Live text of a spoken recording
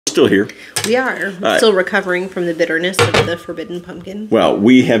Still here. We are. Still recovering from the bitterness of the forbidden pumpkin. Well,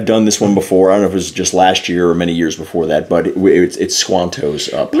 we have done this one before. I don't know if it was just last year or many years before that, but it's Squanto's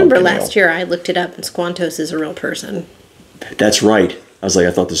pumpkin Remember ale. last year I looked it up and Squantos is a real person. That's right. I was like,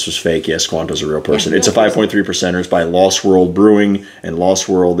 I thought this was fake. Yes, Squanto's a real person. Yeah, it's a 5.3%. It's by Lost World Brewing, and Lost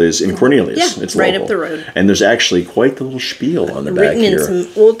World is in Cornelius. Yeah, it's right local. up the road. And there's actually quite the little spiel on the back Written here. in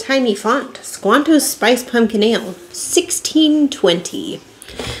some old-timey font. Squanto's Spice Pumpkin Ale, 1620.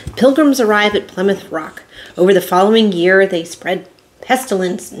 Pilgrims arrive at Plymouth Rock. Over the following year, they spread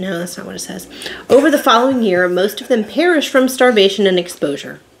pestilence. No, that's not what it says. Over the following year, most of them perished from starvation and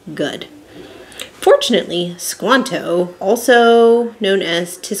exposure. Good. Fortunately, Squanto, also known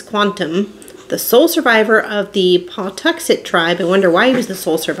as Tisquantum, the sole survivor of the Pawtuxet tribe, I wonder why he was the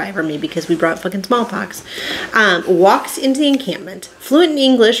sole survivor, maybe because we brought fucking smallpox, walks into the encampment. Fluent in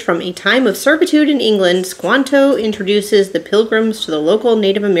English from a time of servitude in England, Squanto introduces the pilgrims to the local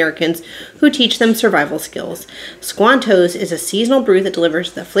Native Americans who teach them survival skills. Squanto's is a seasonal brew that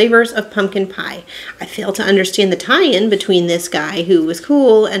delivers the flavors of pumpkin pie. I fail to understand the tie-in between this guy who was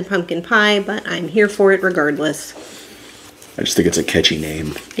cool and pumpkin pie, but I'm here for it regardless. I just think it's a catchy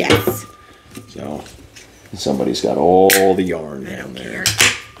name. Yes. So, somebody's got all the yarn I down don't there.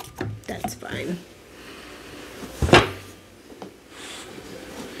 care. That's fine.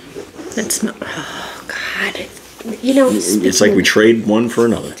 That smell. Oh, God. You know, It's like we trade one for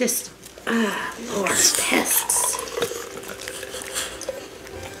another. Just, more pests.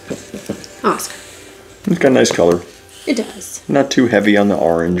 Oscar. It's got a nice color. It does. Not too heavy on the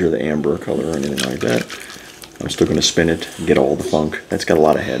orange or the amber color or anything like that. I'm still going to spin it and get all the funk. That's got a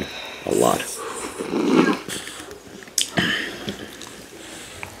lot of head. A lot.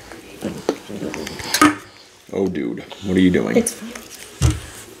 Oh, dude. What are you doing? It's fine.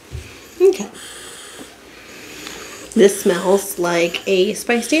 Okay. This smells like a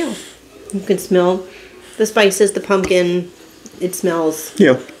spiced ale. You can smell the spices, the pumpkin. It smells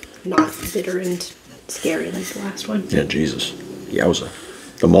not bitter and scary like the last one. Yeah, Jesus. Yowza.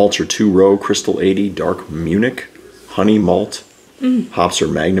 The malts are 2-row, Crystal 80, Dark Munich, Honey Malt. Hops are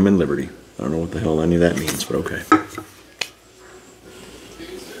Magnum and Liberty. I don't know what the hell any of that means, but okay.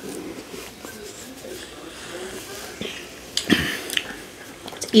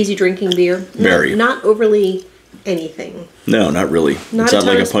 It's easy drinking beer. Very. Not overly anything. No, not really. Not It's not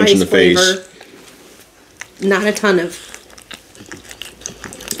like a punch in the face. Not a ton of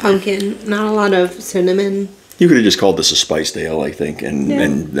pumpkin. Not a lot of cinnamon. You could have just called this a spiced ale, I think, and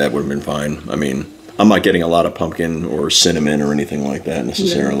that would have been fine. I mean, I'm not getting a lot of pumpkin or cinnamon or anything like that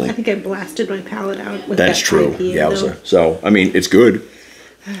necessarily. No, I think I blasted my palate out with That's that true. Yowza. So, I mean, it's good.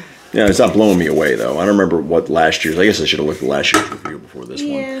 Yeah, it's not blowing me away, though. I don't remember what last year's... I guess I should have looked at last year's review before this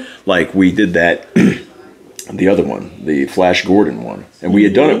one. Like, we did that... the other one, the Flash Gordon one. And we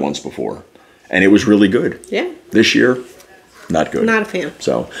had done it once before. And it was really good. Yeah. This year... not good. Not a fan.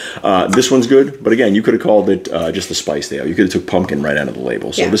 So, this one's good, but again, you could have called it just the spiced ale. You could have took pumpkin right out of the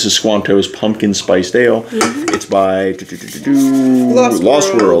label. So this is Squanto's Pumpkin Spiced Ale. It's by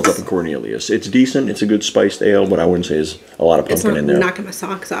Lost World up in Cornelius. It's decent. It's a good spiced ale, but I wouldn't say there's a lot of pumpkin in there. It's not knocking my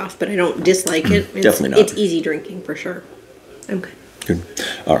socks off, but I don't dislike it. Definitely not. It's easy drinking for sure. Okay. Good.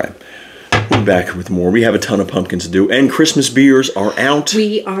 All right. We'll be back with more. We have a ton of pumpkins to do, and Christmas beers are out.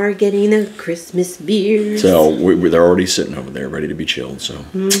 We are getting the Christmas beers. So they're already sitting over there, ready to be chilled. So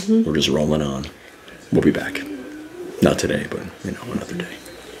we're just rolling on. We'll be back. Not today, but another day.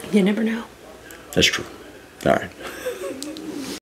 You never know. That's true. All right.